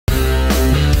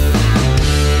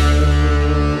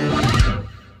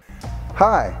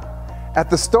Hi,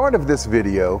 at the start of this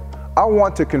video, I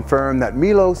want to confirm that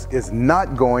Milos is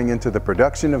not going into the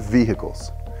production of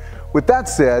vehicles. With that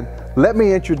said, let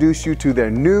me introduce you to their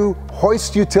new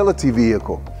Hoist utility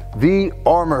vehicle, the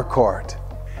Armor Cart.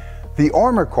 The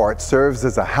Armor Cart serves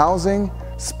as a housing,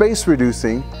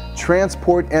 space-reducing,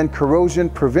 transport and corrosion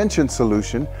prevention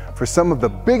solution for some of the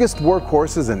biggest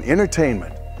workhorses in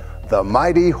entertainment, the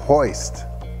mighty Hoist.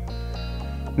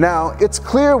 Now, it's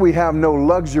clear we have no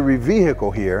luxury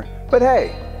vehicle here, but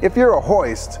hey, if you're a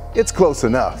Hoist, it's close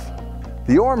enough.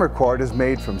 The Armor Cart is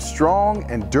made from strong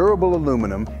and durable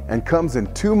aluminum and comes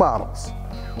in two models.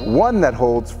 One that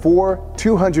holds 4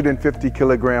 250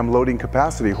 kilogram loading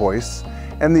capacity hoists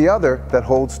and the other that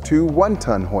holds 2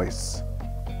 1-ton hoists.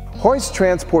 Hoist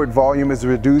transport volume is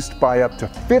reduced by up to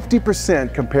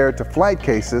 50% compared to flight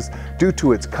cases due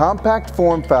to its compact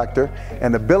form factor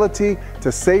and ability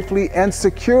to safely and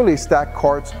securely stack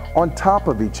carts on top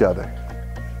of each other.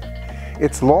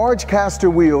 Its large caster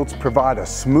wheels provide a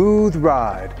smooth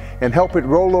ride and help it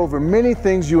roll over many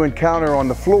things you encounter on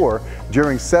the floor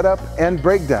during setup and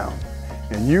breakdown.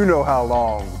 And you know how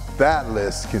long that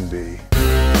list can be.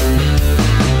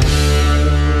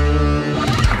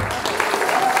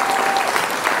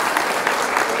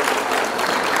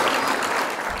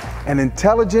 An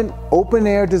intelligent,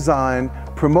 open-air design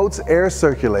promotes air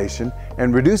circulation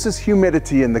and reduces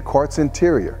humidity in the cart's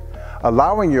interior,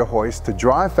 allowing your hoist to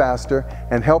dry faster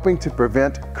and helping to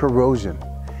prevent corrosion.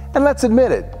 And let's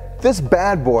admit it, this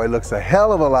bad boy looks a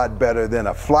hell of a lot better than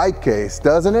a flight case,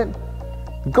 doesn't it?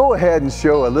 Go ahead and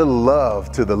show a little love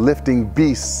to the lifting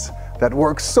beasts that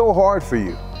work so hard for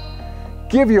you.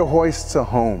 Give your hoists a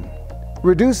home.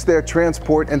 Reduce their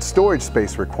transport and storage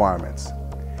space requirements.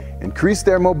 Increase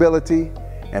their mobility,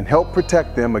 and help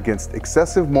protect them against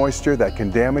excessive moisture that can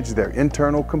damage their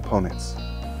internal components.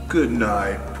 Good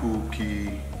night,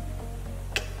 Pookie.